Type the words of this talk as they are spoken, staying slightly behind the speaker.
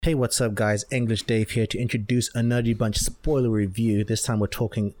Hey, what's up, guys? English Dave here to introduce a Nerdy Bunch spoiler review. This time we're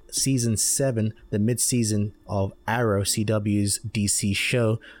talking Season 7, the mid-season of Arrow, CW's DC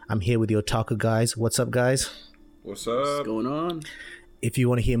show. I'm here with the Otaku guys. What's up, guys? What's up? What's going on? If you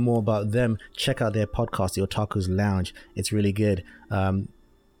want to hear more about them, check out their podcast, The Otaku's Lounge. It's really good.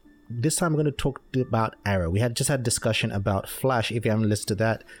 This time we're going to talk about Arrow. We had just had a discussion about Flash. If you haven't listened to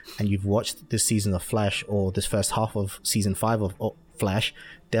that and you've watched this season of Flash or this first half of Season 5 of Flash,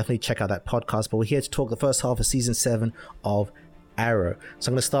 definitely check out that podcast. But we're here to talk the first half of Season 7 of Arrow. So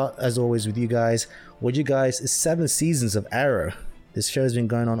I'm going to start, as always, with you guys. It's 7 seasons of Arrow. This show has been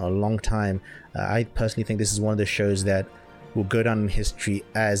going on a long time. I personally think this is one of the shows that will go down in history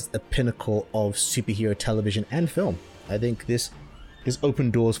as a pinnacle of superhero television and film. I think this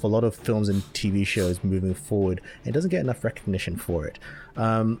opened doors for a lot of films and TV shows moving forward. It doesn't get enough recognition for it.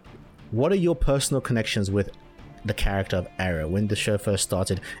 What are your personal connections with the character of Arrow when the show first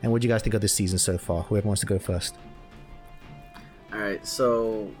started, and what do you guys think of this season so far? Whoever wants to go first. All right,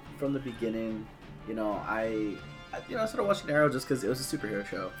 so from the beginning, I started watching Arrow just because it was a superhero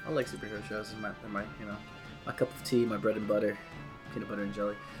show. I like superhero shows. It's my my cup of tea, my bread and butter, peanut butter and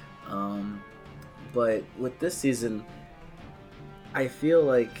jelly. But with this season, I feel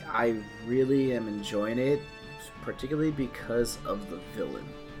like I really am enjoying it, particularly because of the villain,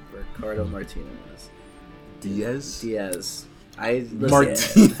 Ricardo Martinez. Diaz. They're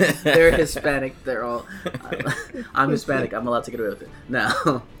Hispanic. They're all. I'm Hispanic. I'm allowed to get away with it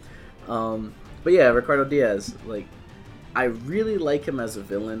now. But yeah, Ricardo Diaz. Like, I really like him as a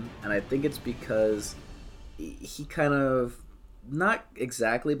villain, and I think it's because he kind of, not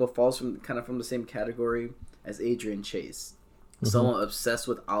exactly, but falls from the same category as Adrian Chase. Mm-hmm. Someone obsessed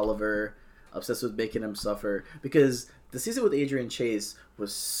with Oliver, obsessed with making him suffer. Because the season with Adrian Chase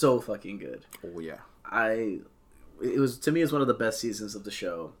was so fucking good. Oh yeah. It was, to me, it's one of the best seasons of the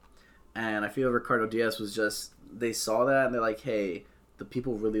show, and I feel Ricardo Diaz was just, they saw that and they're like, hey, the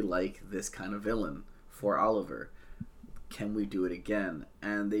people really like this kind of villain for Oliver. Can we do it again?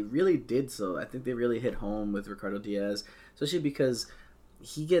 And they really did so. I think they really hit home with Ricardo Diaz, especially because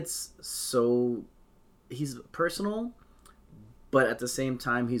he's personal, but at the same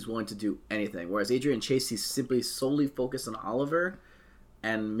time he's willing to do anything. Whereas Adrian Chase, he's simply solely focused on Oliver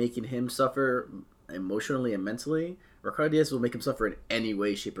and making him suffer emotionally and mentally. Ricardo Diaz will make him suffer in any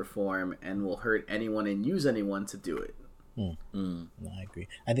way, shape, or form, and will hurt anyone and use anyone to do it. No, I agree.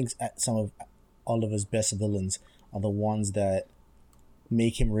 I think some of Oliver's best villains are the ones that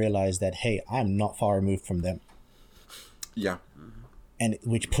make him realize that, hey, I'm not far removed from them. Yeah. And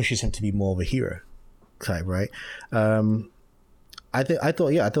which pushes him to be more of a hero type, right? I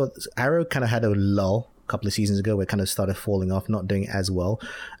thought Arrow kind of had a lull a couple of seasons ago where it kind of started falling off, not doing as well.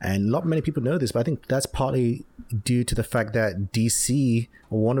 And not many people know this, but I think that's partly due to the fact that DC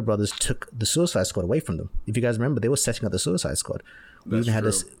or Warner Brothers took the Suicide Squad away from them. If you guys remember, they were setting up the Suicide Squad. We even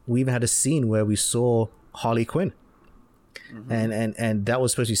had a scene where we saw Harley Quinn. Mm-hmm. And that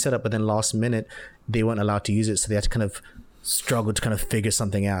was supposed to be set up, but then last minute they weren't allowed to use it, so they had to kind of struggle to kind of figure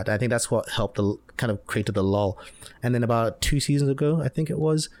something out. I think that's what helped kind of created the lull. And then about 2 seasons ago, I think it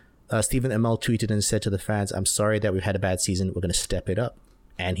was, Stephen Amell tweeted and said to the fans, I'm sorry that we've had a bad season. We're going to step it up.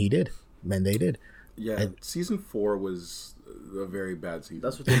 And he did. And they did. Yeah, season 4 was a very bad season.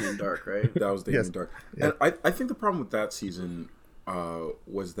 That's with Damien Dark, right? That was Damien Dark. Yeah. And I think the problem with that season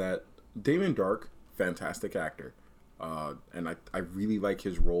was that Damien Dark, fantastic actor. And I really like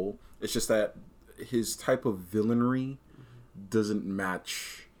his role. It's just that his type of villainry doesn't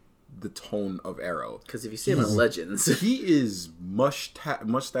match the tone of Arrow. Because if you see him in Legends, he is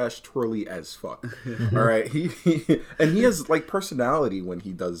mustache twirly as fuck. All right, he has like personality when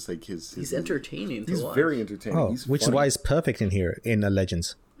he does like his he's entertaining. He's very entertaining. He's which funny. is why he's perfect in here in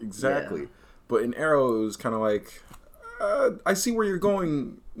Legends. Exactly, yeah. But in Arrow it was kind of like I see where you're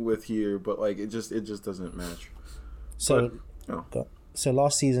going with here, but like it just doesn't match. So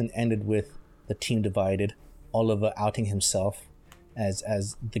last season ended with the team divided, Oliver outing himself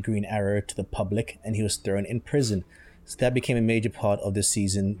as the Green Arrow to the public, and he was thrown in prison. So that became a major part of this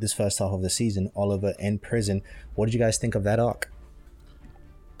season, this first half of the season, Oliver in prison. What did you guys think of that arc?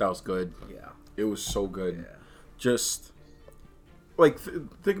 That was good. Yeah. It was so good. Yeah. Just like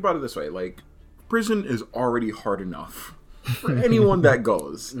think about it this way, like prison is already hard enough for anyone that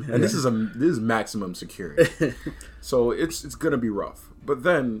goes. And this is maximum security. So it's going to be rough. But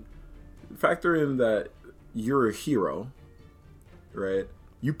then factor in that you're a hero, right?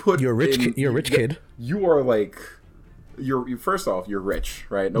 You're a rich kid. You are like you're first off, you're rich,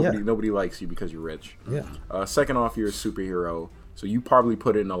 right? Nobody likes you because you're rich. Yeah. Second off, you're a superhero, so you probably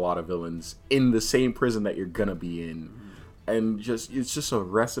put in a lot of villains in the same prison that you're gonna be in. and it's just a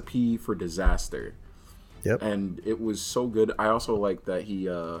recipe for disaster. Yep. And it was so good. I also like that he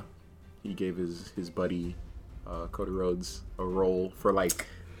gave his buddy Cody Rhodes a role for like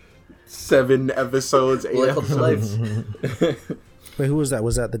 7 episodes. 8 Welcome to episodes. life. Wait, who was that?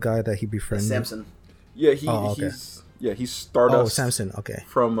 Was that the guy that he befriended? Samson. Yeah, okay. he's Stardust. Oh, Samson. Okay.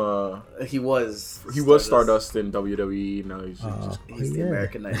 From He was Stardust in WWE. Now he's just He's the yeah.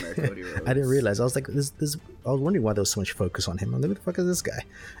 American Nightmare, Cody Rhodes. I didn't realize. I was like, this. I was wondering why there was so much focus on him. I'm like, who the fuck is this guy?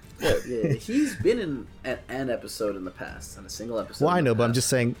 Yeah, he's been in an episode in the past, in a single episode. Well, I in know, the but I'm past. just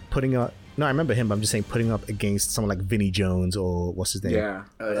saying, putting up. No, I remember him. But I'm just saying, putting up against someone like Vinnie Jones or what's his name? yeah.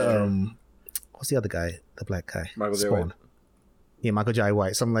 Oh, yeah. What's the other guy? The black guy. Michael J. White. Yeah, Michael J.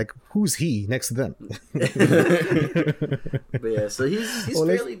 White. So I'm like, who's he next to them? But yeah, so he's Well,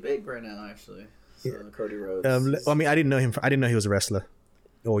 let's- fairly big right now, actually. So Cody Rhodes. I mean, I didn't know him. I didn't know he was a wrestler,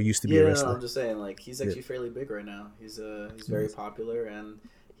 or used to be yeah, a no, wrestler. I'm just saying, like, he's actually fairly big right now. He's very popular, and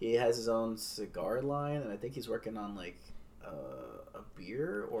he has his own cigar line, and I think he's working on like a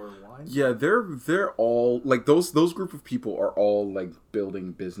beer or wine. Yeah, they're all like those group of people are all like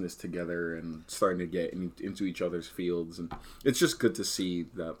building business together and starting to get into each other's fields, and it's just good to see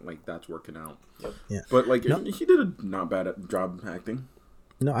that like that's working out. Yep. Yeah. But like No. he did a not bad job acting.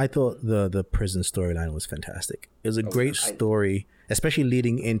 No, I thought the prison storyline was fantastic. It was a great I- story, especially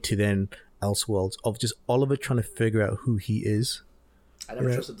leading into then Elseworlds of just Oliver trying to figure out who he is. I never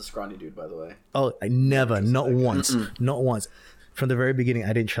Yeah. trusted the scrawny dude, by the way. Oh, I never, not that guy. once, not once. From the very beginning,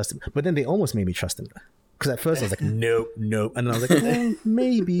 I didn't trust him. But then they almost made me trust him. Because at first I was like, nope. And then I was like,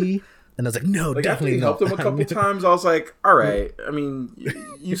 maybe. And I was like, no, Like after definitely he not. helped him a couple times, I was like, all right. I mean,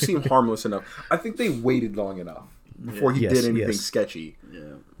 you seem harmless enough. I think they waited long enough before he Yes, did anything yes. sketchy. Yeah.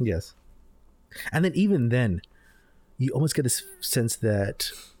 Yes. And then even then, you almost get this sense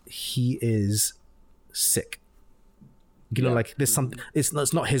that he is sick. You know, Yeah. like there's something. It's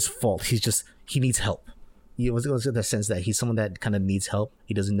not his fault. He needs help. You always get the sense that he's someone that kind of needs help.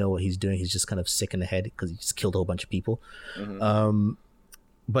 He doesn't know what he's doing. He's just kind of sick in the head because he just killed a whole bunch of people.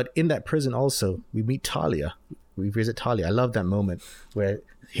 But in that prison also, we meet Talia. We visit Talia. I love that moment where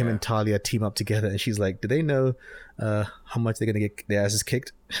him and Talia team up together, and she's like, "Do they know how much they're gonna get their asses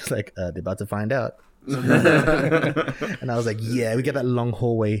kicked?" It's like they're about to find out. And I was like, "Yeah, we get that long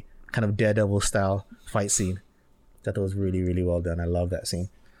hallway kind of Daredevil style fight scene." That was really, really well done. I love that scene.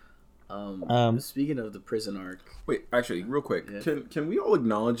 Speaking of the prison arc, Wait, actually, real quick, Yeah. can we all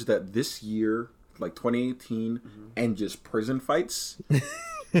acknowledge that this year, like 2018, and just prison fights,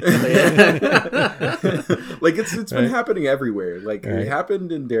 like it's been happening everywhere. Like it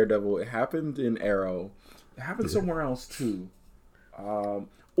happened in Daredevil, it happened in Arrow, it happened somewhere else too.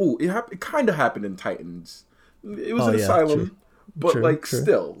 It kind of happened in Titans. It was Oh, an yeah, asylum, true. but True, like true.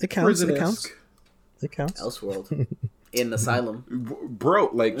 still, It counts, it prison-esque. counts. It counts. Elseworld, in Asylum.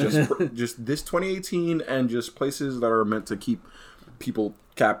 Bro, like just this 2018 and just places that are meant to keep people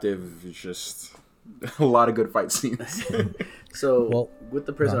captive. It's just a lot of good fight scenes. So Well, with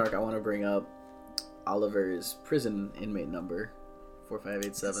the prison arc, I want to bring up Oliver's prison inmate number,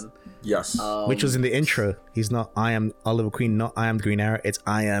 4587. Yes. Which was in the intro. He's not, I am Oliver Queen, not I am the Green Arrow. It's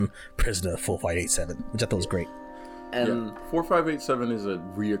I am prisoner 4587, which I thought was great. And Yeah, 4587 is a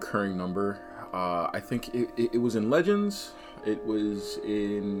reoccurring number. I think it was in Legends. It was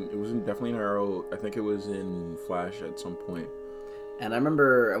definitely in Arrow. I think it was in Flash at some point. And I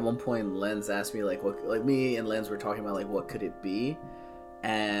remember at one point Lens asked me like me and Lens were talking about like what could it be,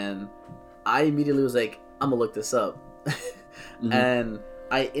 and I immediately was like, I'm gonna look this up, and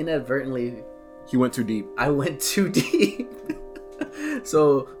I inadvertently He went too deep. I went too deep.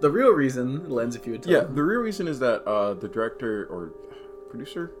 So the real reason, Lens, if you would tell Yeah, me. the real reason is that the director or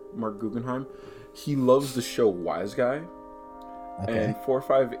producer Mark Guggenheim, he loves the show Wise Guy. Okay. And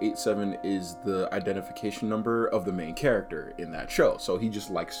 4587 is the identification number of the main character in that show. So he just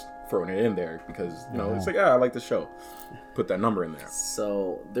likes throwing it in there because, it's like, I like the show. Put that number in there.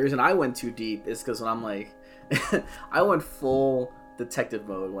 So the reason I went too deep is because when I'm like, I went full detective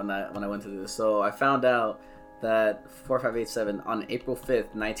mode when I went to this. So I found out that 4587 on April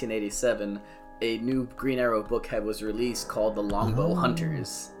 5th, 1987, a new Green Arrow bookhead was released called The Longbow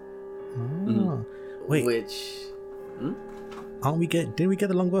Hunters, Oh. Wait, which didn't we get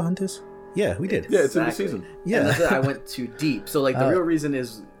the Longbow Hunters? Yeah, we did. Yeah, it's in the Exactly. season. Yeah. And that's it, I went too deep. So like the real reason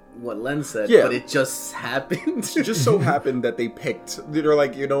is what Len said, Yeah. but it just happened. It just so happened that they're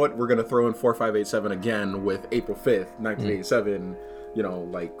like, you know what, we're going to throw in 4587 again with April 5th, 1987.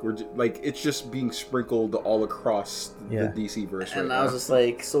 It's just being sprinkled all across Yeah. the DC verse. And right I was now. just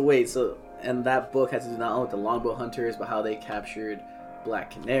like, so wait, and that book had to do not only with the Longbow Hunters, but how they captured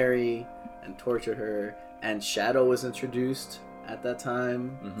Black Canary and tortured her, and Shadow was introduced at that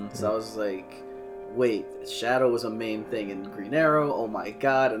time. So I was like, wait, Shadow was a main thing in Green Arrow. Oh my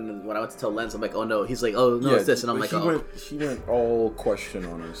god! And then when I went to tell Lens, I'm like, oh no. He's like, oh no, it's this, and I'm like, oh. She went all question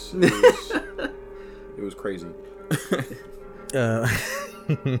on us. It was crazy.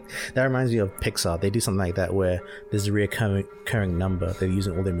 That reminds me of Pixar. They do something like that where there's a recurring number they use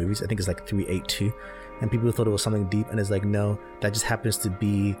in all their movies. I think it's like 382, and people thought it was something deep, and it's like, no, that just happens to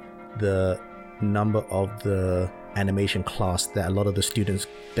be the number of the animation class that a lot of the students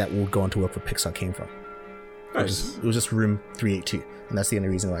that would go on to work for Pixar came from. Nice. It was just room 382, and that's the only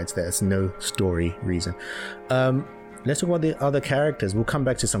reason why it's there. It's no story reason. Let's talk about the other characters. We'll come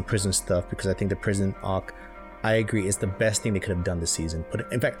back to some prison stuff because I think the prison arc, I agree, is the best thing they could have done this season. But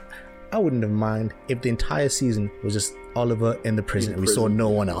in fact, I wouldn't have mind if the entire season was just Oliver in the prison and we saw no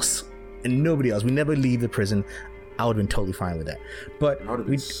one else and nobody else. We never leave the prison. I would have been totally fine with that. But that would have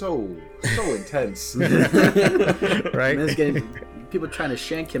been so intense. Right? And it's getting people trying to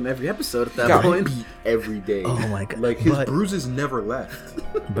shank him every episode at that point. Beat every day. Oh my god. Like his bruises never left.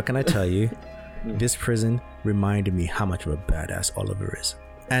 But can I tell you, this prison reminded me how much of a badass Oliver is.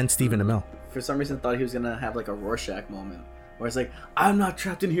 And Stephen Amell. For some reason, thought he was gonna have like a Rorschach moment, where it's like, "I'm not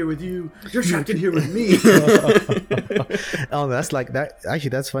trapped in here with you. You're trapped in here with me." Oh, that's like that. Actually,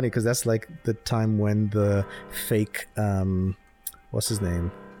 that's funny because that's like the time when the fake, what's his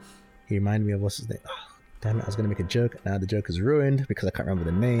name? He reminded me of what's his name. Oh, damn it! I was gonna make a joke. Now the joke is ruined because I can't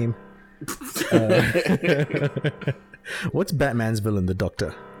remember the name. What's Batman's villain? The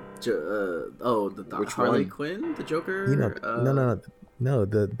Doctor. The Harley Quinn, the Joker. You know, no,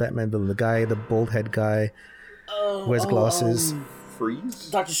 the Batman villain, the guy, the bald head guy, wears glasses. Freeze?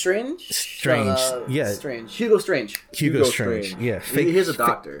 Doctor Strange. Yeah. Strange. Hugo Strange. Hugo Strange. Yeah. He's a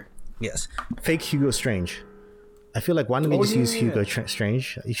doctor. Yes. Fake Hugo Strange. I feel like why didn't they just use Hugo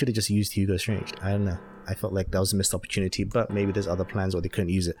Strange? You should have just used Hugo Strange. I don't know. I felt like that was a missed opportunity, but maybe there's other plans or they couldn't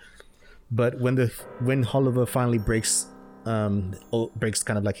use it. But when Oliver finally breaks kind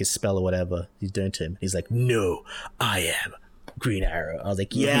of like his spell or whatever he's doing to him, he's like, "No, I am Green Arrow." I was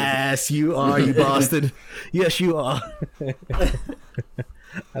like, "Yes, you are, you bastard. Yes, you are."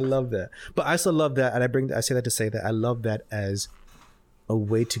 I love that. But I also love that, and I say that to say that I love that as a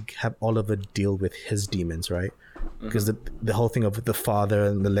way to have Oliver deal with his demons, right? Because the whole thing of the father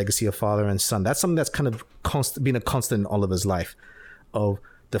and the legacy of father and son, that's something that's kind of been a constant in Oliver's life, of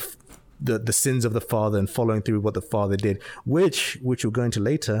the sins of the father and following through what the father did, which we'll go into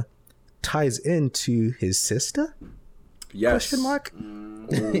later, ties into his sister. Yes. Question mark?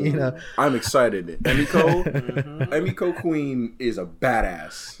 You know, I'm excited. Emiko Queen is a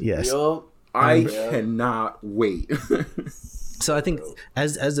badass. Yes. Yo, I cannot wait. So I think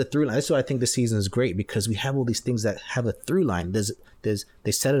as the through line, that's why I think this season is great, because we have all these things that have a through line.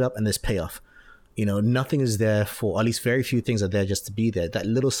 They set it up and there's payoff. You know, nothing is there for, at least very few things are there just to be there. That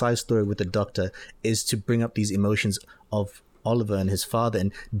little side story with the Doctor is to bring up these emotions of Oliver and his father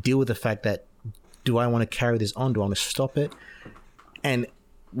and deal with the fact that, do I want to carry this on? Do I want to stop it? And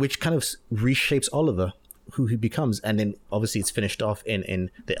which kind of reshapes Oliver, who he becomes. And then obviously it's finished off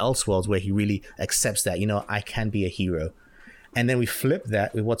in the Elseworlds, where he really accepts that, you know, I can be a hero. And then we flip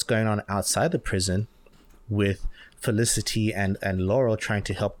that with what's going on outside the prison with Felicity and Laurel trying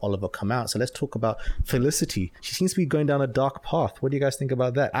to help Oliver come out. So let's talk about Felicity. She seems to be going down a dark path. What do you guys think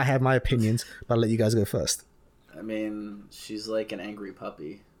about that? I have my opinions, but I'll let you guys go first. I mean, she's like an angry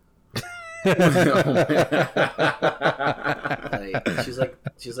puppy. She's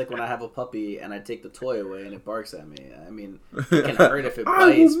like when I have a puppy and I take the toy away and it barks at me. I mean, it can hurt if it bites.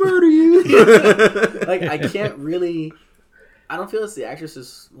 I will murder you. Like, I can't really. I don't feel it's the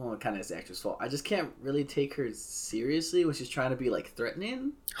actress's. Well, it kind of is the actress's fault. I just can't really take her seriously when she's trying to be like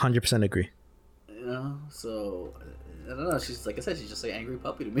threatening. 100% agree. You know, so I don't know. She's, like I said, she's just like an angry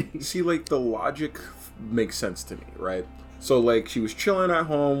puppy to me. See, like, the logic makes sense to me, right? So, like, she was chilling at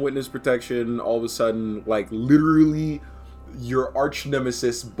home, witness protection. All of a sudden, like, literally, your arch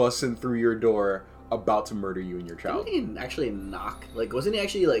nemesis busting through your door, about to murder you and your child. Didn't he actually knock? Like, wasn't he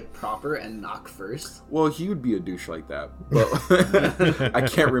actually like proper and knock first? Well, he would be a douche like that, but I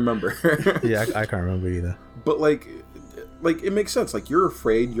can't remember. Yeah, I can't remember either. But like it makes sense. Like, you're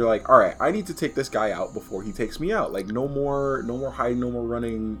afraid. You're like, all right, I need to take this guy out before he takes me out. Like, no more hiding, no more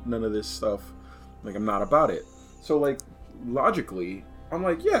running, none of this stuff. Like, I'm not about it. So, like, logically, I'm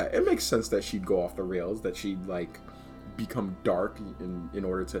like, yeah, it makes sense that she'd go off the rails, that she'd like become dark in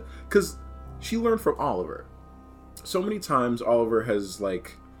order to, because she learned from Oliver. So many times Oliver has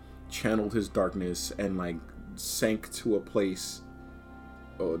like channeled his darkness and like sank to a place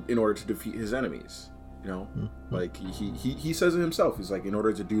in order to defeat his enemies. You know, like he says it himself. He's like, in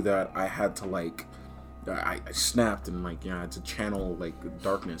order to do that, I had to like I snapped and like, yeah, it's a channel like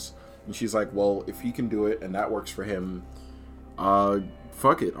darkness. And she's like, well, if he can do it and that works for him,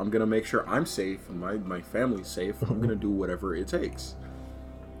 fuck it. I'm gonna make sure I'm safe and my family's safe. I'm gonna do whatever it takes.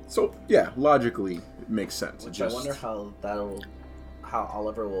 So yeah, logically it makes sense. Which I wonder how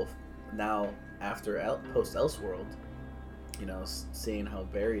Oliver will now after post Elseworld, you know, seeing how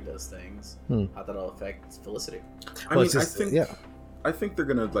Barry does things, how that'll affect Felicity. I think they're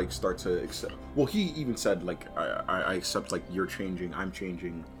gonna like start to accept. Well, he even said like I accept like you're changing, I'm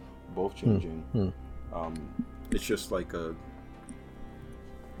changing, both changing. It's just like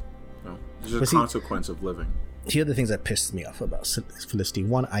just a consequence of living. Here are the things that pissed me off about Felicity.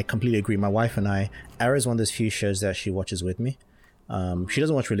 One, I completely agree. My wife and Ara is one of those few shows that she watches with me. She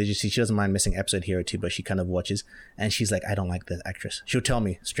doesn't watch religiously. She doesn't mind missing episode here or two, but she kind of watches. And she's like, I don't like the actress. She'll tell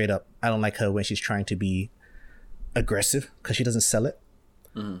me straight up, I don't like her when she's trying to be aggressive because she doesn't sell it.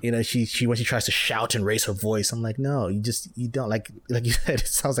 You know, she when she tries to shout and raise her voice, I'm like, no, you don't like you said, it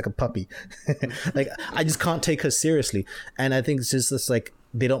sounds like a puppy. Like, I just can't take her seriously. And I think it's just like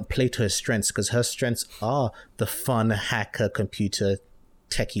they don't play to her strengths, because her strengths are the fun hacker computer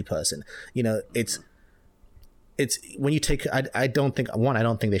techie person. You know, it's when you take, I don't think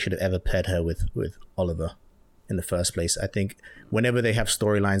they should have ever paired her with Oliver in the first place. I think whenever they have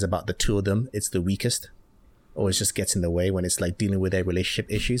storylines about the two of them, it's the weakest, or it just gets in the way when it's like dealing with their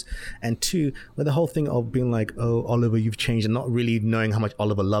relationship issues. And two, with the whole thing of being like, oh, Oliver, you've changed, and not really knowing how much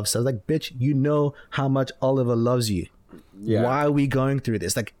Oliver loves her. I was like, bitch, you know how much Oliver loves you. Yeah. Why are we going through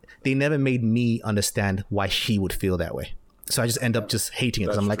this? Like, they never made me understand why she would feel that way. So I just end up just hating it,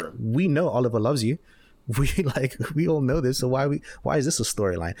 because I'm like, we know Oliver loves you. We all know this. So why is this a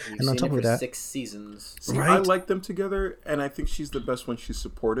storyline? And on top of that, 6 seasons. See, right? I like them together, and I think she's the best when she's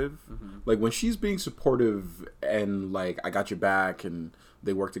supportive. Like when she's being supportive and like, I got your back, and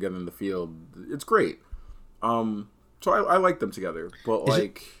they work together in the field. It's great. So I like them together. But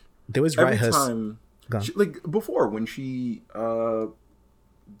like, there was every time, like before when she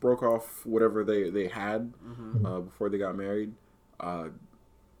broke off whatever they had before they got married, I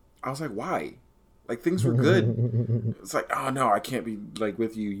was like, why? Like, things were good. It's like, oh no, I can't be like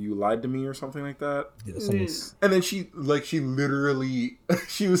with you. You lied to me or something like that. And then she literally,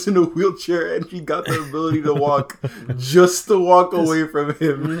 she was in a wheelchair and she got the ability to walk just to walk away from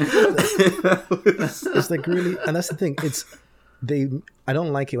him. It's like really, and that's the thing. I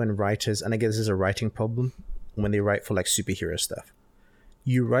don't like it when writers, and I guess this is a writing problem, when they write for like superhero stuff.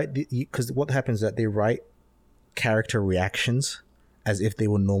 You write because what happens is that they write character reactions as if they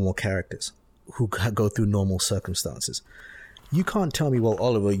were normal characters who go through normal circumstances. You can't tell me, well,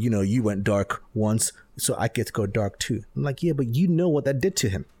 Oliver, you know, you went dark once, so I get to go dark too. I'm like, yeah, but you know what that did to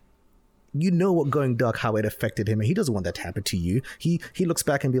him. You know what going dark, how it affected him, and he doesn't want that to happen to you. He looks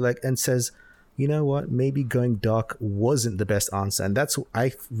back and says, you know what, maybe going dark wasn't the best answer. And that's,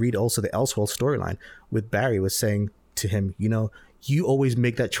 I read also the Elseworld storyline with Barry was saying to him, you know, you always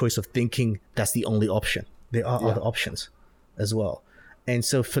make that choice of thinking that's the only option. There are other options as well. And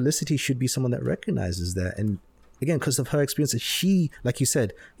so Felicity should be someone that recognizes that. And again, because of her experiences, she, like you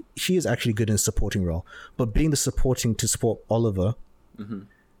said, she is actually good in a supporting role. But being the supporting to support Oliver,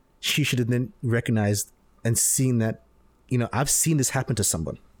 she should have then recognized and seen that, you know, I've seen this happen to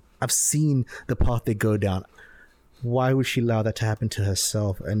someone. I've seen the path they go down. Why would she allow that to happen to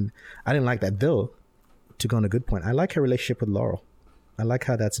herself? And I didn't like that. Though, to go on a good point, I like her relationship with Laurel. I like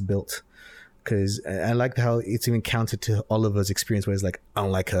how that's built. Because I like how it's even counter to Oliver's experience where it's like, I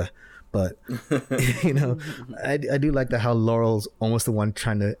don't like her. But, you know, I do like that how Laurel's almost the one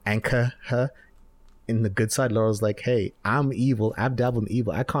trying to anchor her in the good side. Laurel's like, hey, I'm evil. I've dabbled in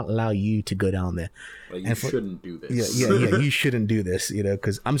evil. I can't allow you to go down there. Like, you shouldn't do this. Yeah, you shouldn't do this, you know,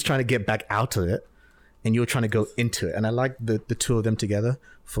 because I'm just trying to get back out of it. And you're trying to go into it. And I like the two of them together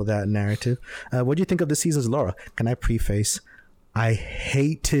for that narrative. What do you think of this season's Laura? Can I preface? I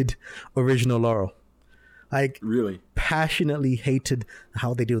hated original Laurel. I really passionately hated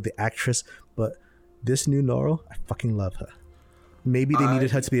how they deal with the actress, but this new Laurel, I fucking love her. Maybe they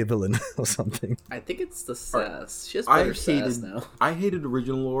needed her to be a villain or something. I think it's the sass. She has better sass now. I hated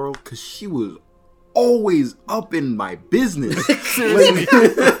original Laurel because she was always up in my business.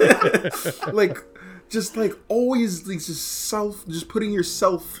 Just always just putting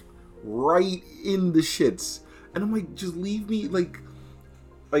yourself right in the shits. And I'm like, just leave me, like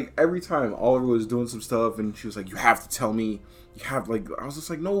every time Oliver was doing some stuff and she was like, you have to tell me, I was just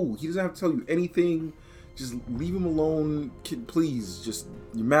like, no, he doesn't have to tell you anything, just leave him alone, kid, please, just,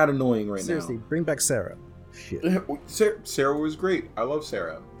 you're mad annoying right Seriously, now. bring back Sarah. Shit. Sarah was great, I love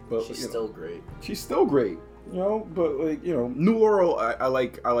Sarah. But she's still great. She's still great, you know, but like, you know, new Laurel, I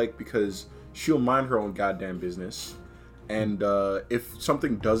like because she'll mind her own goddamn business. And if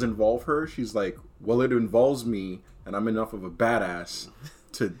something does involve her, she's like, well, it involves me, and I'm enough of a badass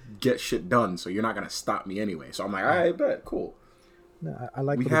to get shit done, so you're not going to stop me anyway. So I'm like, all right, bet, cool. No, I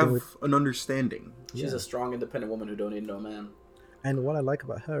like we what they're doing have an understanding. She's a strong, independent woman who don't need no man. And what I like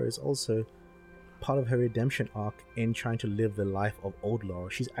about her is also part of her redemption arc in trying to live the life of old Laura.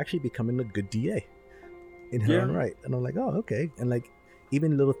 She's actually becoming a good DA in her own right. And I'm like, oh, okay. And like,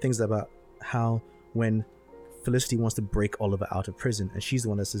 even little things about how when Felicity wants to break Oliver out of prison and she's the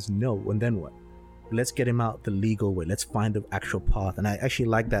one that says no, and then what? Let's get him out the legal way. Let's find the actual path. And I actually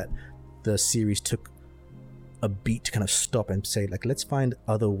like that the series took a beat to kind of stop and say, like, let's find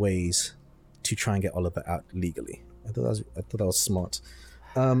other ways to try and get Oliver out legally. I thought that was smart.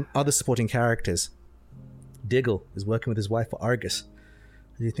 Other supporting characters. Diggle is working with his wife for Argus.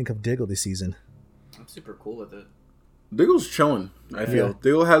 What do you think of Diggle this season? I'm super cool with it. Diggle's chilling, I feel. Yeah.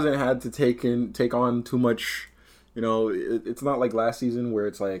 Diggle hasn't had to take on too much. You know, it's not like last season where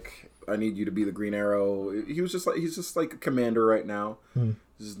it's like, I need you to be the Green Arrow. He's just like a commander right now.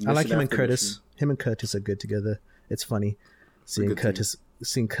 I like him and Curtis. Mission. Him and Curtis are good together. It's funny seeing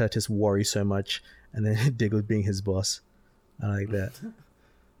Curtis worry so much, and then Diggle being his boss. I like that.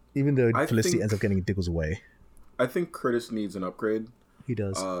 Even though Felicity ends up getting Diggle's way. I think Curtis needs an upgrade. He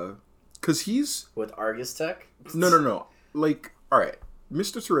does. Because he's... With Argus Tech? No. Like, alright.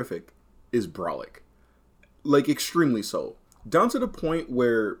 Mr. Terrific is brolic. Like, extremely so. Down to the point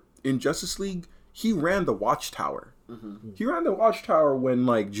where, in Justice League, he ran the Watchtower. Mm-hmm. He ran the Watchtower when,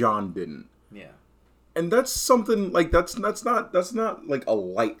 like, John didn't. Yeah. And that's something, like, that's not like, a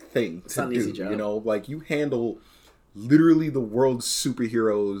light thing to do, easy job. You know? Like, you handle literally the world's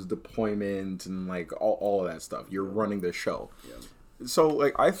superheroes deployment and, like, all of that stuff. You're running the show. Yeah. So,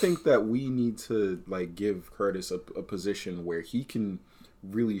 like, I think that we need to, like, give Curtis a position where he can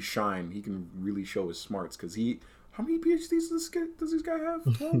really shine. He can really show his smarts. Because how many PhDs does this guy have?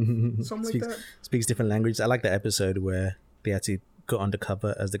 Something like that? Speaks different languages. I like the episode where they had to go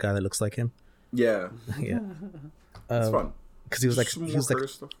undercover as the guy that looks like him. Yeah. Yeah. It's fun. Because he was like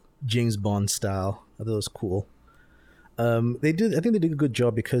James Bond style. I thought it was cool. I think they did a good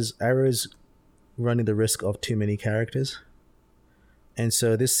job because Arrow's running the risk of too many characters. And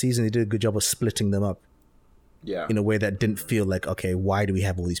so this season they did a good job of splitting them up. Yeah. In a way that didn't feel like, okay, why do we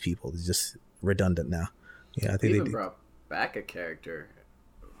have all these people? It's just redundant now. Yeah, I think they brought back a character,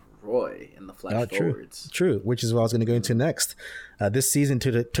 Roy, in the Flash Forwards. True, which is what I was going to go into next. This season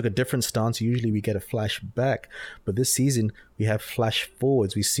took a different stance. Usually we get a flashback, but this season we have flash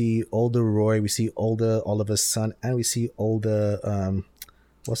forwards. We see older Roy, we see older Oliver's son, and we see older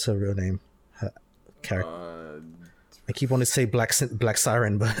what's her real name? Her character. I keep wanting to say Black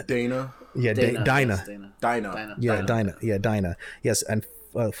Siren, but Dinah. Yeah, Dinah. Dinah. Yeah, Dinah. Yeah, Dinah. Yes, and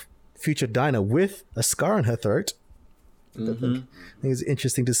future Dinah with a scar on her throat. Mm-hmm. I think it's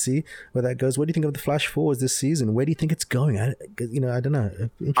interesting to see where that goes. What do you think of the flash forwards this season? Where do you think it's going? I don't know.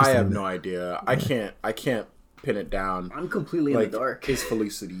 I have no idea. Yeah. I can't pin it down. I'm completely in the dark. Is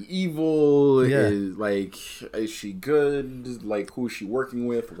Felicity evil? Yeah. Is she good? Like, who is she working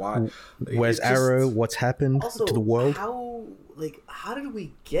with? Why? Where's Arrow? What's happened to the world? How did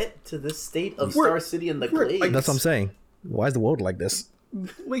we get to this state of Star City and the Glades? That's what I'm saying. Why is the world like this?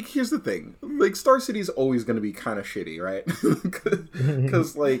 Like, here's the thing. Like, Star City's always going to be kind of shitty, right?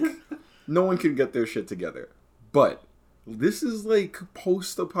 Because, like, no one can get their shit together. But this is, like,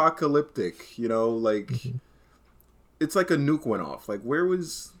 post-apocalyptic, you know? Like, it's like a nuke went off. Like,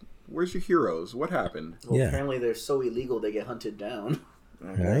 where's your heroes? What happened? Well, apparently they're so illegal they get hunted down.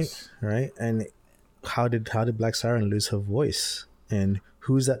 Right. And how did Black Siren lose her voice? And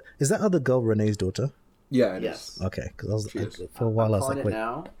who's that? Is that other girl Renee's daughter? Yeah, it is. Okay, because for a while I was like, wait.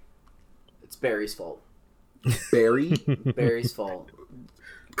 Now, it's Barry's fault. Barry? Barry's fault.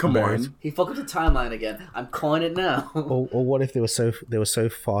 Come on. He fucked up the timeline again. I'm calling it now. Or what if they were so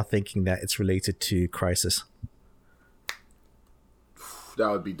far thinking that it's related to Crisis? That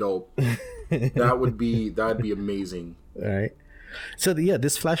would be dope. That'd be amazing. All right. So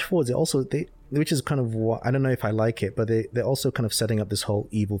this flash forwards, which is kind of what, I don't know if I like it, but they're also kind of setting up this whole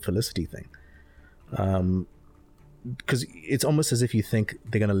evil Felicity thing. Because it's almost as if you think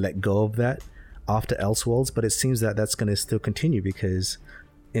they're going to let go of that after Elseworlds, but it seems that that's going to still continue because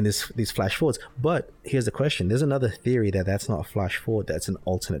in these flash forwards. But here's the question: there's another theory that's not a flash forward, that's an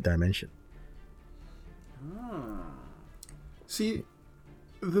alternate dimension. See,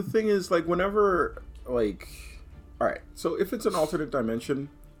 the thing is, like, whenever, like, all right, so if it's an alternate dimension,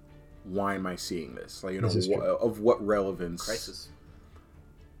 why am I seeing this? Like, of what relevance? Crisis.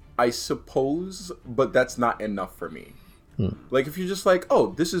 I suppose, but that's not enough for me. Like, if you're just like,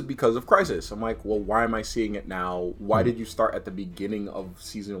 oh, this is because of Crisis. I'm like, well, why am I seeing it now? Why did you start at the beginning of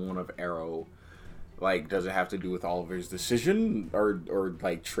season 1 of Arrow? Like, does it have to do with Oliver's decision or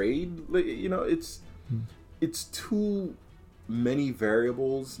like trade? You know, it's too many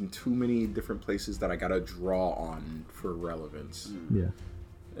variables and too many different places that I gotta draw on for relevance. Yeah.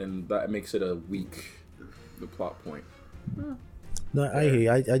 And that makes it the plot point. No, I hear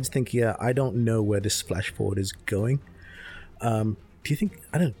you. I just think, I don't know where this flash forward is going. Do you think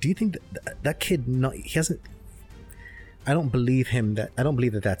that kid he hasn't, I don't believe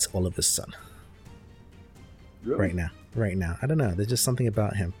that that's Oliver's son. Really? Right now. I don't know. There's just something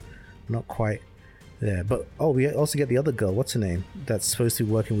about him. Not quite there. But, we also get the other girl. What's her name? That's supposed to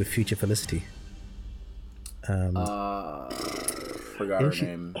be working with Future Felicity. Forgot her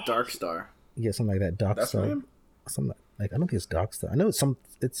name. Darkstar. Yeah, something like that. Darkstar. That's her name? Something like, I don't think it's Darkstar. I know it's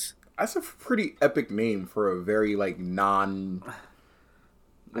That's a pretty epic name for a very, like, important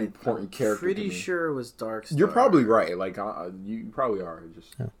character. Pretty sure it was Darkstar. You're probably right. Like, you probably are.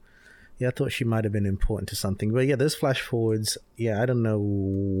 Yeah, I thought she might have been important to something. But yeah, those flash forwards, I don't know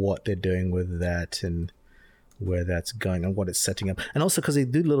what they're doing with that and where that's going and what it's setting up. And also because they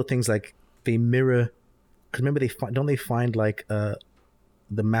do little things like they mirror, because remember don't they find like the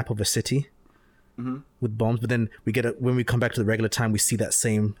map of a city with bombs, but then when we come back to the regular time, we see that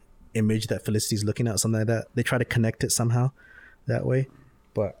same image that Felicity's looking at, something like that. They try to connect it somehow that way,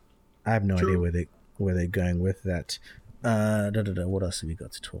 but I have no idea where they're going with that. What else have we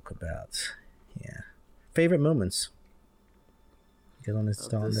got to talk about? Yeah, favorite moments. Get on this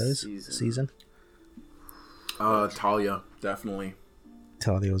start on those season. Talia, definitely.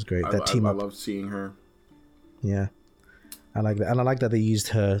 Talia was great. That team I up. love seeing her. Yeah, I like that, and I like that they used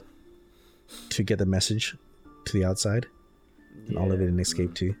her to get the message to the outside, and Oliver didn't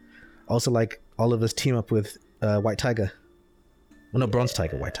escape too. Also, like Oliver's team up with White Tiger. Well, no, Bronze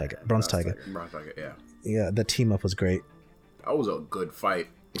Tiger, White Tiger, Bronze Tiger. Bronze Tiger, yeah. Yeah, the team up was great. That was a good fight.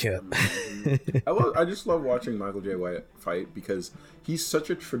 Yeah. I just love watching Michael J. White fight because he's such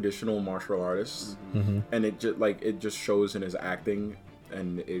a traditional martial artist, and it just shows in his acting,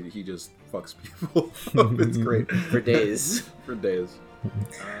 and he just fucks people up. It's great for days. For days.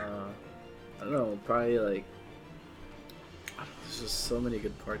 I don't know. Probably like there's just so many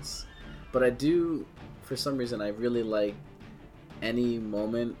good parts, but I do for some reason I really like any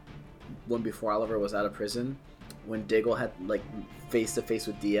moment when before Oliver was out of prison, when Diggle had like face to face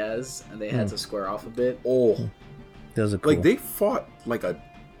with Diaz and they had to square off a bit. Oh, those are cool. Like they fought like a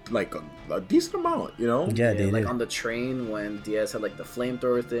decent amount, you know? Yeah, they like did. on the train when Diaz had like the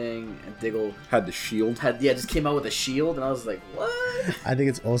flamethrower thing and Diggle had the shield. Just came out with a shield, and I was like, what? I think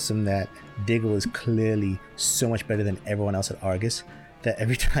it's awesome that Diggle is clearly so much better than everyone else at Argus, that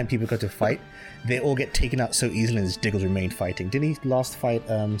every time people go to fight, they all get taken out so easily as Diggle's remained fighting. Didn't he last fight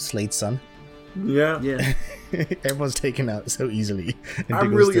Slade's son? Yeah. Everyone's taken out so easily.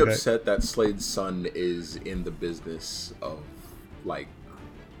 I'm really upset that Slade's son is in the business of like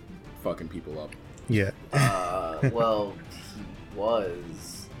fucking people up. Yeah. Well, he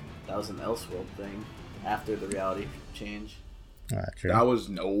was. That was an Elseworld thing after the reality change. True. That was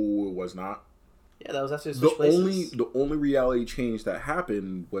it was not. Yeah, that was after switch places. The only reality change that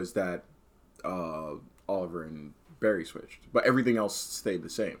happened was that Oliver and Barry switched, but everything else stayed the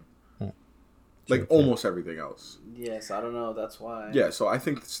same. Like almost everything else. Yes, I don't know. That's why. Yeah, so I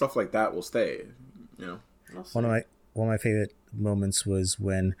think stuff like that will stay. You know. One of my favorite moments was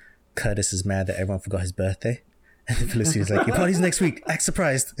when Curtis is mad that everyone forgot his birthday, and Felicity's like, "Your party's next week. Act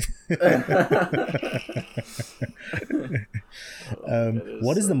surprised."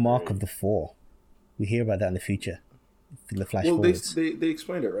 What is the mark of the Four? We hear about that in the future. The flash forwards. They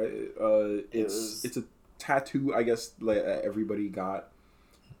explained it, right? It's a tattoo, I guess, like everybody got.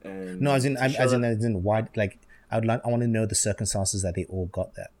 And no, as in why? Like, I want to know the circumstances that they all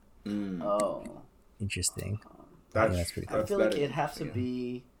got that. Oh, interesting. That's pretty cool. I feel like it'd have to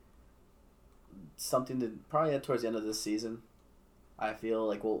be something that probably towards the end of this season. I feel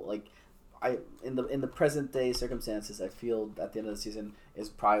like in the present day circumstances, I feel at the end of the season is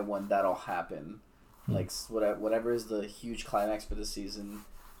probably when that'll happen. Like whatever is the huge climax for the season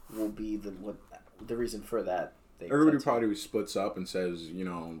will be the reason for that. Everybody probably splits up and says, you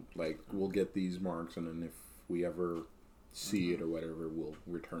know, like, we'll get these marks, and then if we ever see it or whatever, we'll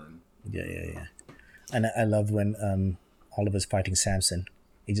return. Yeah. And I love when Oliver's fighting Samson.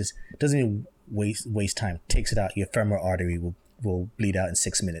 He just doesn't even waste time. Takes it out. Your femoral artery will bleed out in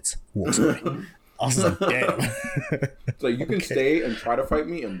 6 minutes. Walks away. I was like, damn. So you can stay and try to fight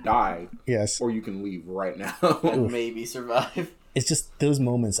me and die. Yes. Or you can leave right now. And maybe survive. It's just those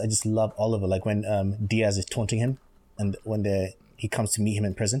moments. I just love Oliver. Like when Diaz is taunting him and he comes to meet him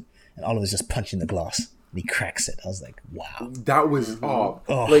in prison, and Oliver's just punching the glass, and he cracks it. I was like, wow, that was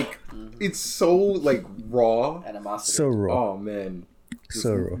like it's so like raw, animosity. So raw. Oh man, just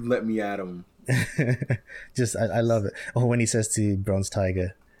So raw. let me at him. Just I love it. Or when he says to Bronze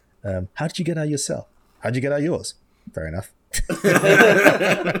Tiger, "How did you get out of your cell? How'd you get out of yours?" Fair enough.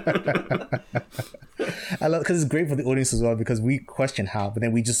 I love because it's great for the audience as well because we question how, but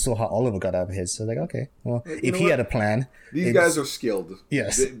then we just saw how Oliver got out of his. So like, okay, well, if he had a plan, these guys are skilled.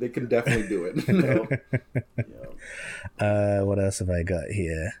 Yes, they can definitely do it. What else have I got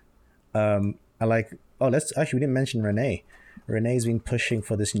here? I like. Oh, we didn't mention Renee. Renee's been pushing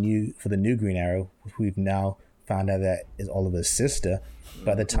for the new Green Arrow, who we've now found out that is Oliver's sister.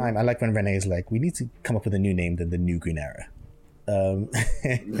 But at the time, I like when Renee's like, we need to come up with a new name than the new Green Arrow.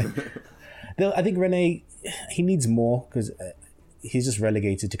 Though I think Renee, he needs more because he's just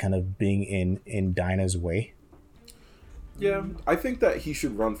relegated to kind of being in Dinah's way. Yeah, I think that he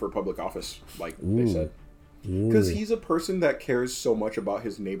should run for public office, like they said. Because he's a person that cares so much about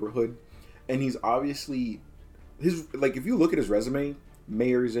his neighborhood, and he's obviously if you look at his resume,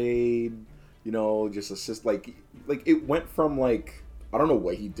 mayor's aide, just assist like it went from like I don't know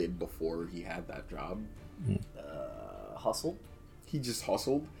what he did before he had that job. Hustle. He just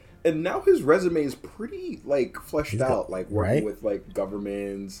hustled, and now his resume is pretty like fleshed out, like working with like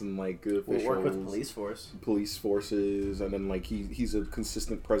governments and like officials, work with police forces, and then like he's a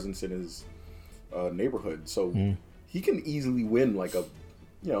consistent presence in his neighborhood, so he can easily win like a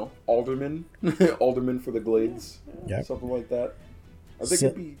alderman for the Glades, something like that. I think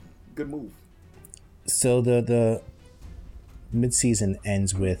it'd be a good move. So the mid-season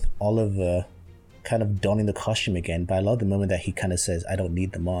ends with Oliver kind of donning the costume again, but I love the moment that he kind of says, "I don't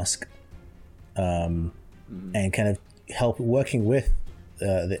need the mask," and kind of working with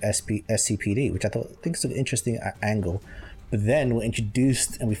the SCPD, which I think is an interesting angle. But then we're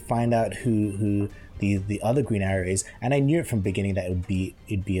introduced and we find out who the other Green Arrow is, and I knew it from the beginning that it'd be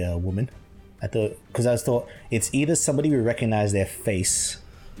a woman. I thought it's either somebody we recognize their face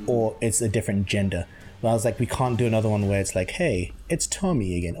or it's a different gender. But I was like, we can't do another one where it's like, hey, it's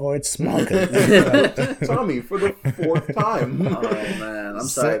Tommy again, or it's Malcolm. Tommy for the 4th time. Oh man, I'm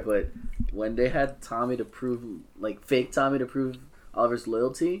sorry, but when they had Tommy to prove, like fake Tommy to prove Oliver's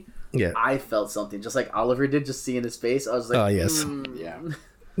loyalty, I felt something just like Oliver did, just seeing his face. I was like, oh yes, yeah.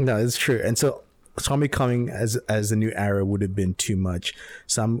 No, it's true. And so Tommy coming as the new Arrow would have been too much.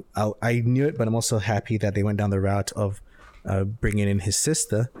 So I knew it, but I'm also happy that they went down the route of bringing in his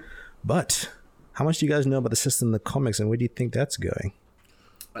sister. But how much do you guys know about the sister in the comics, and where do you think that's going?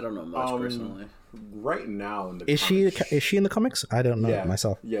 I don't know much personally. Right now in the is she in the comics? I don't know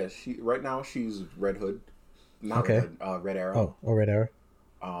myself. Yeah, right now she's Red Hood, not Red Arrow. Oh, or Red Arrow.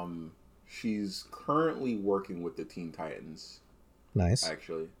 She's currently working with the Teen Titans. Nice,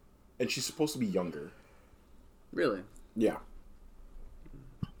 actually, and she's supposed to be younger. Really? Yeah.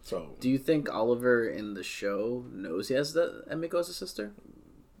 So, do you think Oliver in the show knows he has Emiko as a sister?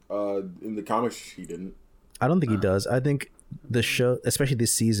 In the comics, he didn't. I don't think he does. I think the show, especially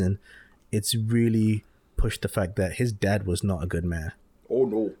this season, it's really pushed the fact that his dad was not a good man. Oh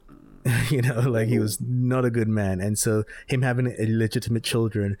no. He was not a good man, and so him having illegitimate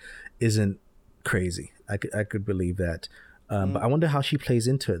children isn't crazy. I could believe that. But I wonder how she plays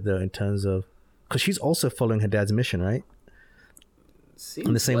into it though, in terms of, because she's also following her dad's mission, right? Seems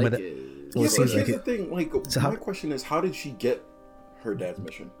in the same like way that. it. Well, Yeah, it but seems here's like the it. thing. Like, So my question is, how did she get her dad's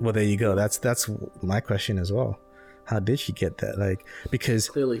mission? Well, there you go. That's my question as well. How did she get that? Like, because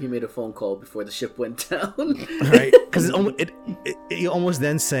Clearly, he made a phone call before the ship went down. right, because you're almost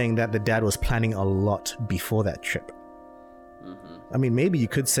then saying that the dad was planning a lot before that trip. I mean, maybe you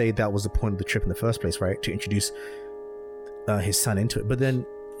could say that was the point of the trip in the first place, right? To introduce his son into it. But then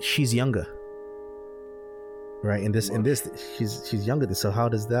she's younger, right? In this, she's younger. So how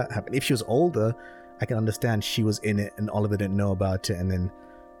does that happen? If she was older, I can understand she was in it and Oliver didn't know about it, and then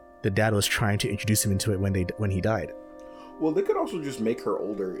the dad was trying to introduce him into it when he died. Well, they could also just make her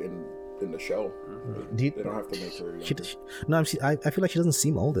older in the show. They don't have to make her younger. I feel like she doesn't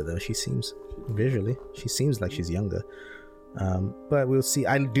seem older though. She seems like she's younger. But we'll see.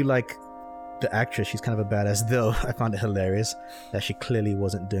 I do like the actress. She's kind of a badass, though. I found it hilarious that she clearly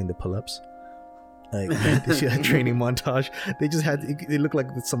wasn't doing the pull-ups. Like she had a training montage. They just had it looked like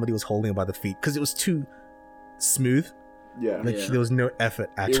somebody was holding her by the feet because it was too smooth. Yeah, there was no effort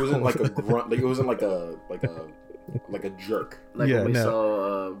at all. It wasn't like a grunt. Like it wasn't like a jerk. Like when we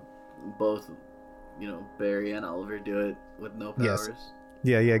saw both, Barry and Oliver do it with no powers. Yes.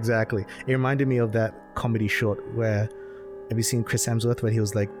 Yeah, exactly. It reminded me of that comedy short where, have you seen Chris Hemsworth when he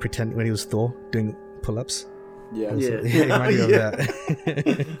was like pretending when he was Thor doing pull-ups? Yeah. Yeah. It reminded me of Yeah.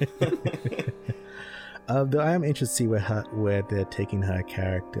 that. Though I am interested to see where they're taking her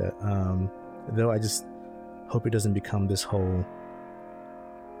character. Though I just hope it doesn't become this whole,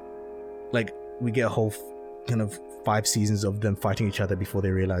 like, we get a whole kind of 5 seasons of them fighting each other before they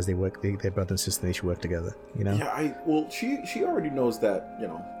realize they're brother and sister, they should work together, you know? Yeah, she already knows that, you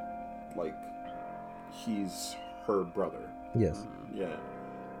know, like, he's her brother. Yes. Yeah.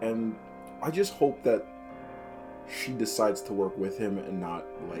 And I just hope that she decides to work with him and not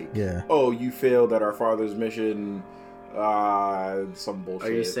like, Yeah. oh, you failed at our father's mission, some bullshit.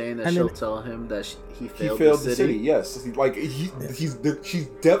 Are you saying that And she'll then- tell him that he He failed, failed the city? Yes, like she's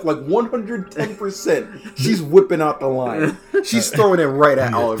like 110%. She's whipping out the line. She's throwing it right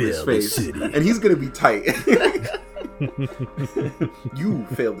at Oliver's failed the face, city. and he's gonna be tight. You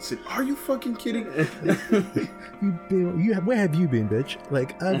failed the city. Are you fucking kidding? Where have you been, bitch?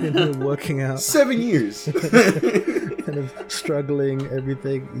 Like, I've been here working out, 7 years. kind of struggling,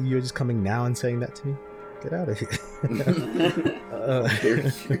 everything. You're just coming now and saying that to me? Get out of here. Dare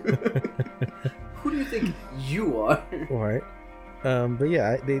you. Who do you think you are? All right. But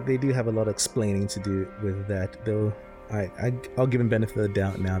yeah, they do have a lot of explaining to do with that, though. I'll give him benefit of the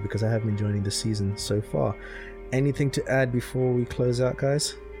doubt now because I have been enjoying the season so far. Anything to add before we close out,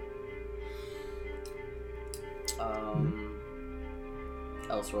 guys?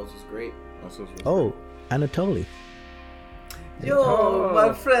 Elseworlds was great. Oh, Anatoly. Yo,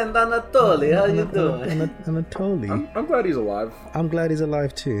 my friend Anatoly, how you doing? Anatoly. I'm glad he's alive. I'm glad he's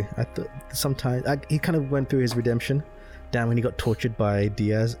alive too. I thought sometimes he kind of went through his redemption. Damn, when he got tortured by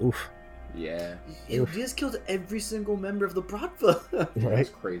Diaz. Oof. Yeah, Diaz killed every single member of the Bratva. Right. that's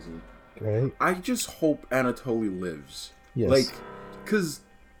crazy. Right. I just hope Anatoly lives. Yes. Like, because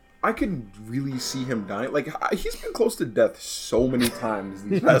I could really see him dying. Like, he's been close to death so many times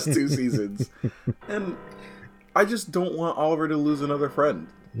these past 2 seasons. And I just don't want Oliver to lose another friend.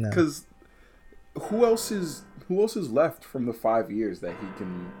 No. Because who else is left from the 5 years that he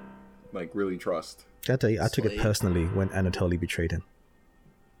can, like, really trust? I tell you, I took it Slade. personally when Anatoly betrayed him.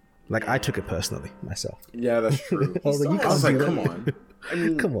 Like, I took it personally myself. Yeah, that's true. I was like, you I was can't like, do come that. on. I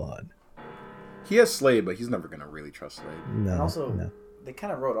mean, Come on. he has Slade, but he's never going to really trust Slade. No. And also, no. they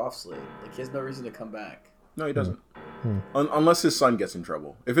kind of wrote off Slade. Like, he has no reason to come back. No, he doesn't. Hmm. Unless his son gets in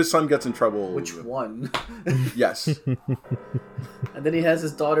trouble. If his son gets in trouble... Which one? Yes. And then he has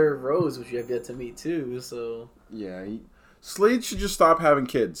his daughter Rose, which you have yet to meet too. So Yeah, Slade should just stop having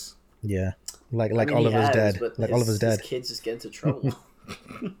kids. Yeah. Like I mean, he Oliver's has, dad. but Like his, Oliver's dad. His kids just get into trouble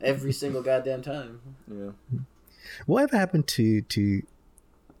every single goddamn time. Yeah. Whatever happened to didn't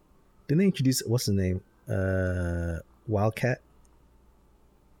they introduce what's his name? Wildcat?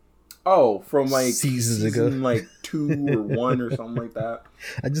 Oh, from like Seasons ago. season, like 2 or 1 or something like that.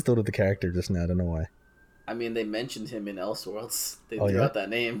 I just thought of the character just now, I don't know why. I mean, they mentioned him in Elseworlds. They Oh, threw yeah? out that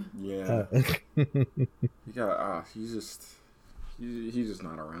name. Yeah. Yeah, He's just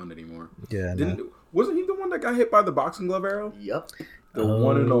not around anymore. no. Wasn't he the one that got hit by the boxing glove arrow? Yup. The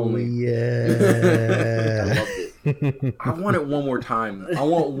one and only. I Yeah. loved it. I want it one more time. I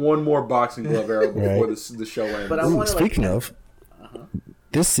want one more boxing glove arrow before Right. the show ends. But I Ooh, wanna, speaking like, of,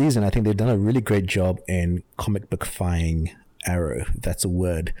 this season, I think they've done a really great job in comic bookifying Arrow, if that's a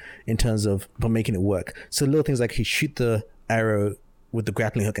word, in terms of but making it work. So little things like he shoot the arrow with the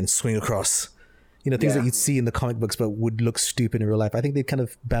grappling hook and swing across. You know, things Yeah. that you'd see in the comic books but would look stupid in real life. I think they kind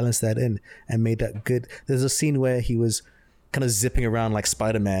of balanced that in and made that good. There's a scene where he was kind of zipping around like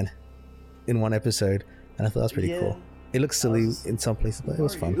Spider-Man in one episode, and I thought that was pretty Yeah. cool. It looks silly was- in some places, but it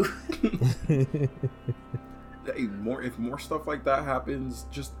was fun. Hey, if more stuff like that happens,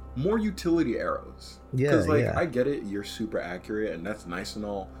 just more utility arrows. Yeah, Because like yeah. I get it, you're super accurate and that's nice and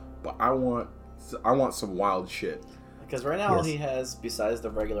all, but I want some wild shit. Because right now all Yes. he has, besides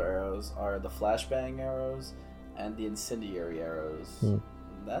the regular arrows, are the flashbang arrows and the incendiary arrows. Hmm.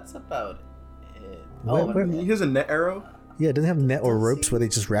 That's about it. Where- and- He has a net arrow. Yeah, it doesn't have net or Does ropes he? where they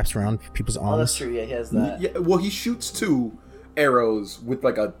just wraps around people's Oh, that's arms. true. Yeah, he has that. Yeah, well, he shoots 2 arrows with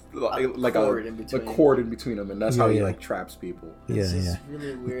like a cord in a between. cord in between them, and that's Yeah, how he yeah. like traps people. Yeah, It's just yeah.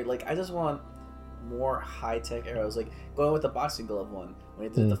 really weird. Like, I just want more high-tech arrows. Like, going with the boxing glove one. When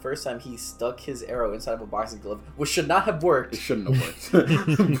he did it the first time, he stuck his arrow inside of a boxing glove, which should not have It worked. shouldn't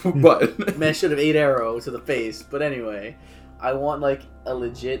have worked, but Man should have 8 arrow to the face. But anyway, I want, like, a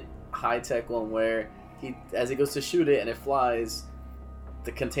legit high-tech one where as he goes to shoot it and it flies,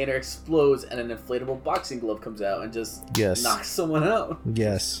 the container explodes and an inflatable boxing glove comes out and just Yes. knocks someone out.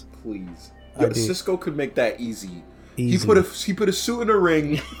 Yes. please, I do. Cisco could make that easy. Easy. He put a suit in a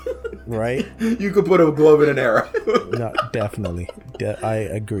ring. Right? You could put a glove in an arrow. No, definitely. I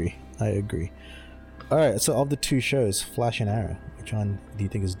agree. All right. So of the two shows, Flash and Arrow, which one do you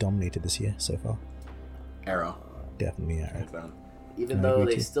think has dominated this year so far? Arrow. Definitely Arrow. Hands down. Even I though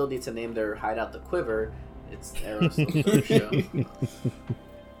agree they too. still need to name their hideout the Quiver, it's Arrow's still the first show.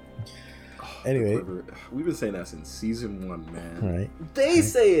 Anyway. We've been saying that since season 1, man. All right. They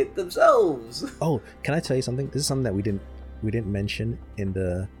say it themselves. Oh, can I tell you something? This is something that we didn't mention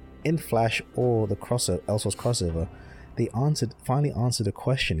in Flash or the Elseworlds crossover. They finally answered a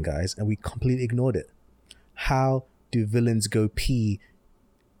question, guys, and we completely ignored it. How do villains go pee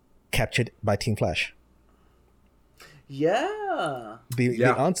captured by Team Flash? Yeah. They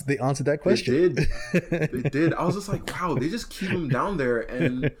answered that question. They did. I was just like, wow, they just keep them down there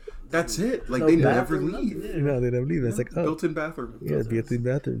and that's it. Like, No they never bathroom, leave. nothing. No, they never leave. It's like, oh, Built-in bathroom. yeah, built-in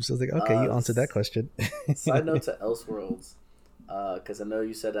bathroom. So I was like, okay, you answered that question. Side note to Elseworlds, because I know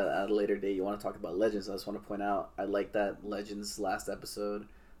you said that at a later date you want to talk about Legends. I just want to point out I like that Legends last episode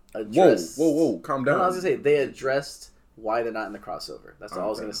addressed. Whoa, calm down. No, I was gonna say they addressed why they're not in the crossover. That's all I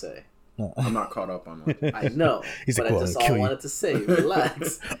was Okay. gonna say. I'm not caught up on that. I know, He's but like, I well, just I'll all kill you. wanted to say.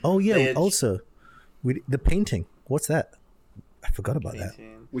 Relax. Oh yeah. They ad- Also, the painting. What's that? I forgot about that.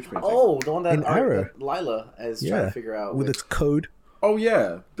 Which painting? Oh, the one that, In Arrow. that Lila is trying to figure out. with its code. Oh,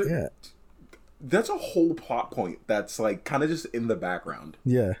 yeah. Yeah. That's a whole plot point that's, like, kind of just in the background.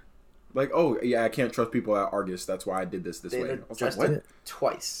 Yeah. Like, oh, yeah, I can't trust people at Argus. That's why I did this they way. I was like, addressed what? it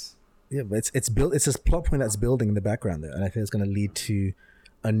twice. Yeah, but it's built. It's this plot point that's building in the background there, and I think it's going to lead to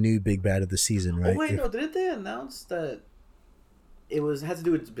a new big bad of the season, right? Oh wait, no! Didn't they announce that it had to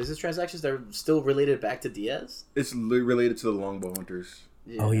do with business transactions that are still related back to Diaz? It's related to the Longbow Hunters.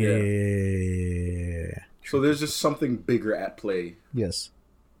 Oh yeah. So there's just something bigger at play. Yes.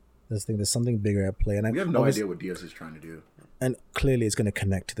 There's something bigger at play, and We have no idea what Diaz is trying to do. And clearly, it's going to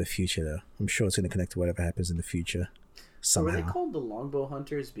connect to the future, though. I'm sure it's going to connect to whatever happens in the future So were they somehow. called the longbow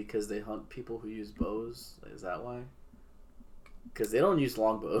hunters because they hunt people who use bows? Is that why? Because they don't use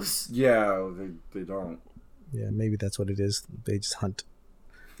longbows. Yeah, they don't. Yeah, maybe that's what it is. They just hunt.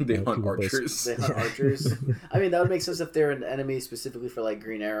 They Yeah, hunt people both- They archers. hunt archers. I mean, that would make sense if they're an enemy specifically for like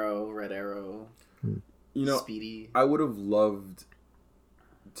Green Arrow, Red Arrow, You know, Speedy. I would have loved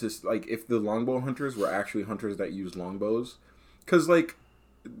to, like, if the longbow hunters were actually hunters that used longbows. Because, like,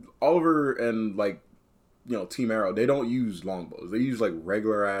 Oliver and, like, you know, Team Arrow, they don't use longbows. They use, like,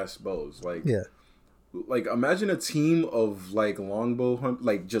 regular-ass bows. Like, Yeah. like, imagine a team of, like, longbow hunt,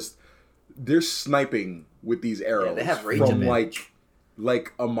 like, just, they're sniping with these arrows they have range from, advantage.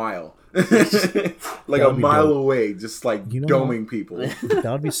 like a mile. Like, a be mile dope. away, just, like, You know doming people. That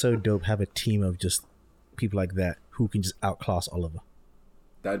would be so dope. Have a team of just people like that who can just outclass Oliver.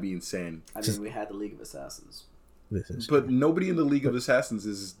 That'd be insane. I mean, we had the League of Assassins. This is But nobody in the League of Assassins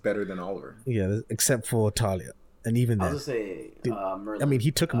is better than Oliver. yeah, except for Talia, and even I then, was gonna say Merlin. I mean,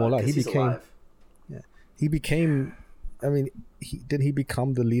 he took them all out. 'cause He he's became. alive. He became. I mean, didn't he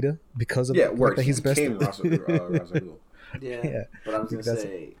become the leader because of Yeah, the it fact works. that he's He best? became Ra's al Ghul. Yeah. Yeah. But I was gonna That's-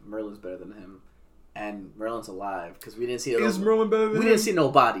 say Merlin's better than him, and Merlin's alive because we didn't see. Is Merlin better than We him? didn't see no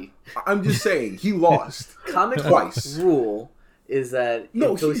body. I'm just saying, he lost. Comic Twice. rule is that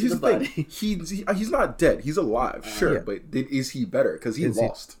No, until we see here's the the thing. body, He's not dead. He's alive, sure. Yeah. But is he better? Because he Is he-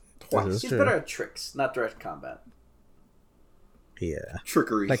 lost twice. Is he's True. better at tricks, not direct combat. Yeah,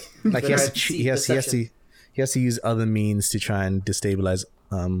 Trickery. like he has Better to at cheat. deception. He has to use other means to try and destabilize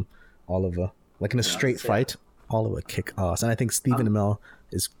Oliver. Like in a straight yeah. fight, Oliver kick ass, and I think Stephen Amell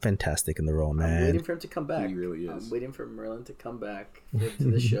is fantastic in the role, I'm man. waiting for him to come back. He really is. I'm waiting for Merlin to come back to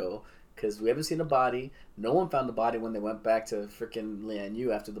the show because we haven't seen a body. No one found the body when they went back to freaking Lian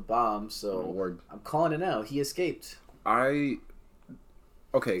Yu after the bomb. So Word. I'm calling it now. He escaped.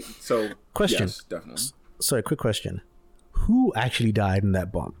 Okay, so Question. Yes, definitely. Sorry, quick question: who actually died in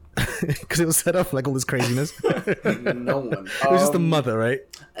that bomb? Because it was set up like all this craziness. It No one. was just the mother, right?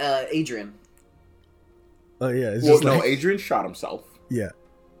 Adrian. Oh yeah, it's Well, just no, like Adrian shot himself. yeah.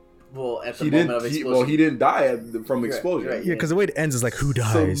 Well, at the He moment of didn't. explosion. He didn't die from explosion. right. Yeah, because the way it ends is like who So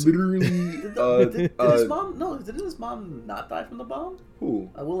dies? literally, Did his mom? No, didn't his mom not die from the bomb? who?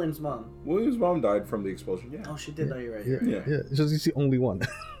 William's mom. William's mom died from the explosion. Yeah. Oh, she did. No, you're right. Yeah, You're right. yeah. It's just he's the only one.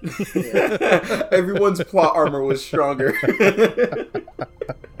 Everyone's plot armor was stronger.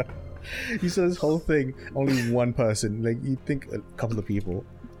 He said this whole thing, only one person. Like you think a couple of people.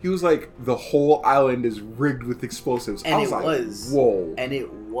 He was like, the whole island is rigged with explosives. And I was it like, was. whoa. And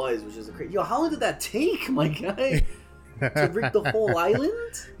it was, which is a crazy. Yo, how long did that take, my guy? To rig the whole island?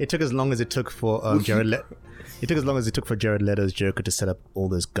 It took as long as it took for Jared. It took as long as it took for Jared Leto's Joker to set up all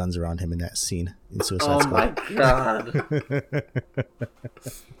those guns around him in that scene in Suicide Oh Squad. my god.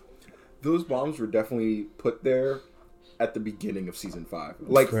 Those bombs were definitely put there at the beginning of season 5.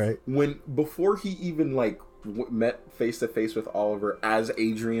 Like Right. before he even like met face to face with Oliver as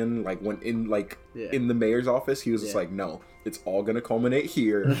Adrian, like when in the mayor's office, he was just like, no, it's all gonna culminate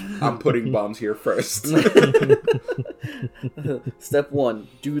here. I'm putting bombs here first. Step 1,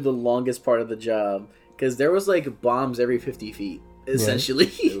 do the longest part of the job, because there was like bombs every 50 feet essentially.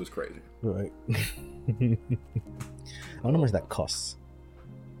 It was crazy. Right. I wonder how much that costs.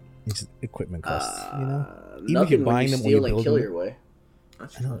 It's equipment costs, you know. Even if you're Nothing when buying you them or steal you and build kill them. your way.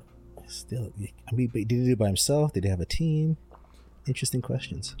 I know. Still, I mean, did he do it by himself? Did he have a team? Interesting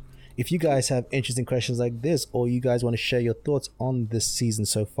questions. If you guys have interesting questions like this, or you guys want to share your thoughts on this season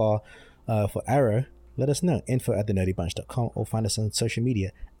so far for Arrow, let us know. info@thenerdybunch.com, or find us on social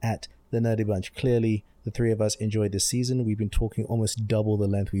media at The Nerdy Bunch. Clearly, the three of us enjoyed this season. We've been talking almost double the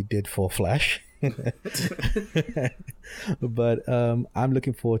length we did for Flash. But I'm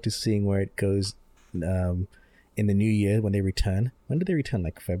looking forward to seeing where it goes in the new year when they return. When did they return?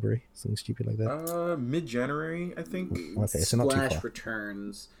 Like February? Something stupid like that? Mid-January, I think. Okay, so not too Flash far.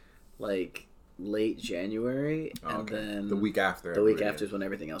 returns like late January, and then the week after. The week after is when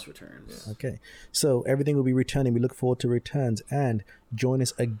everything else returns. Okay, so everything will be returning. We look forward to returns, and join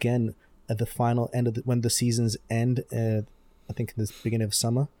us again at the final end of when the seasons end. I think in the beginning of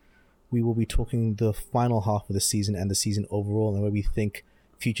summer, we will be talking the final half of the season and the season overall, and where we think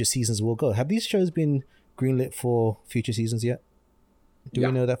future seasons will go. Have these shows been greenlit for future seasons yet? Do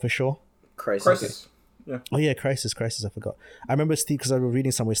we know that for sure? Crisis. Yeah. Oh yeah, Crisis. I forgot. I remember Steve, because I was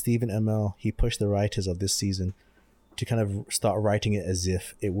reading somewhere, Stephen Amell, he pushed the writers of this season to kind of start writing it as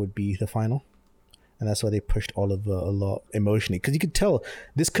if it would be the final, and that's why they pushed Oliver a lot emotionally, because you could tell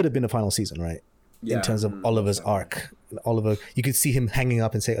this could have been the final season, right? Yeah. In terms of Oliver's arc. Oliver, you could see him hanging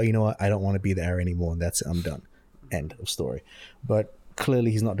up and say, oh, you know what, I don't want to be there anymore, and that's it, I'm done. End of story. But clearly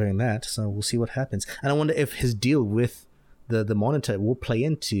he's not doing that, so we'll see what happens. And I wonder if his deal with the Monitor will play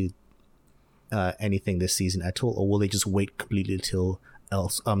into anything this season at all, or will they just wait completely till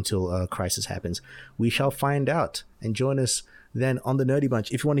Crisis happens? We shall find out, and join us then on the Nerdy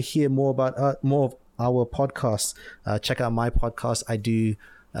Bunch. If you want to hear more about more of our podcasts, check out my podcast. I do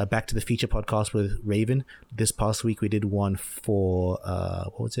Back to the Future podcast with Raven. This past week we did one for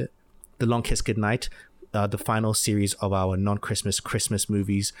what was it? The Long Kiss Goodnight, the final series of our Christmas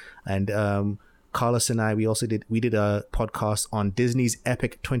movies. And Carlos and I, we did a podcast on Disney's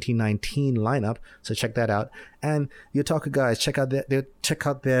epic 2019 lineup, so check that out. And the Otaku guys, check out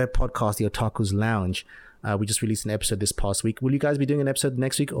their podcast, The Otaku's Lounge. We just released an episode this past week. Will you guys be doing an episode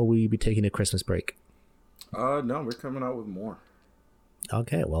next week, or will you be taking a Christmas break? No, we're coming out with more.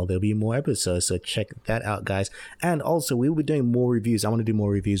 Okay, well, there'll be more episodes, so check that out, guys. And also, we will be doing more reviews. I want to do more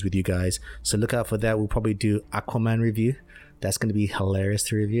reviews with you guys, so look out for that. We'll probably do Aquaman review. That's going to be hilarious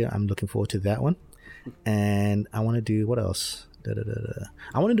to review. I'm looking forward to that one. And I want to do, what else?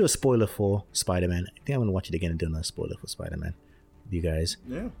 I want to do a spoiler for Spider-Man. I think I'm going to watch it again and do a spoiler for Spider-Man with you guys.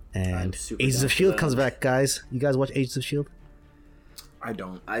 Yeah. And Agents of S.H.I.E.L.D. comes back, guys. You guys watch Agents of S.H.I.E.L.D.? I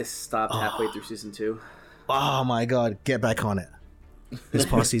don't. I stopped halfway through season 2. Oh my god, get back on it. This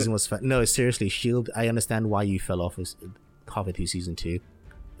past season was fun. No, seriously, S.H.I.E.L.D., I understand why you fell off halfway through season 2.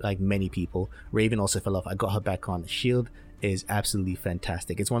 Like many people. Raven also fell off. I got her back on. S.H.I.E.L.D. is absolutely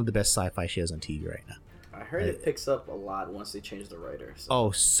fantastic. It's one of the best sci-fi shows on TV right now. I heard it picks up a lot once they change the writer. So.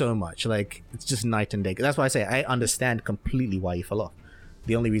 Oh, so much. Like, it's just night and day. That's why I say I understand completely why you fell off.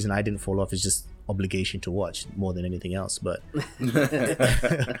 The only reason I didn't fall off is just obligation to watch more than anything else. But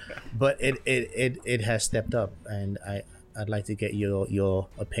but it has stepped up, and I'd like to get your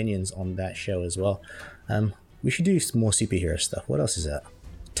opinions on that show as well. We should do some more superhero stuff. What else is that?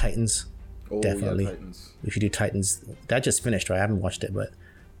 Titans. Oh, Definitely. Yeah, Titans. We should do Titans. That just finished, right? I haven't watched it, but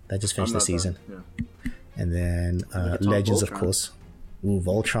that just finished the season. Yeah. And then Legends, of course. Ooh,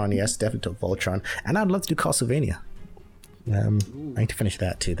 Voltron, yes, definitely Voltron. And I'd love to do Castlevania. I need to finish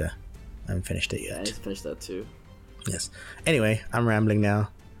that too, though. I haven't finished it yet. I need to finish that too. Yes. Anyway, I'm rambling now.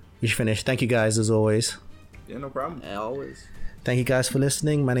 We should finish. Thank you guys, as always. Yeah, no problem. Always. Thank you guys for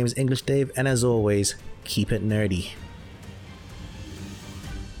listening. My name is English Dave, and as always, keep it nerdy.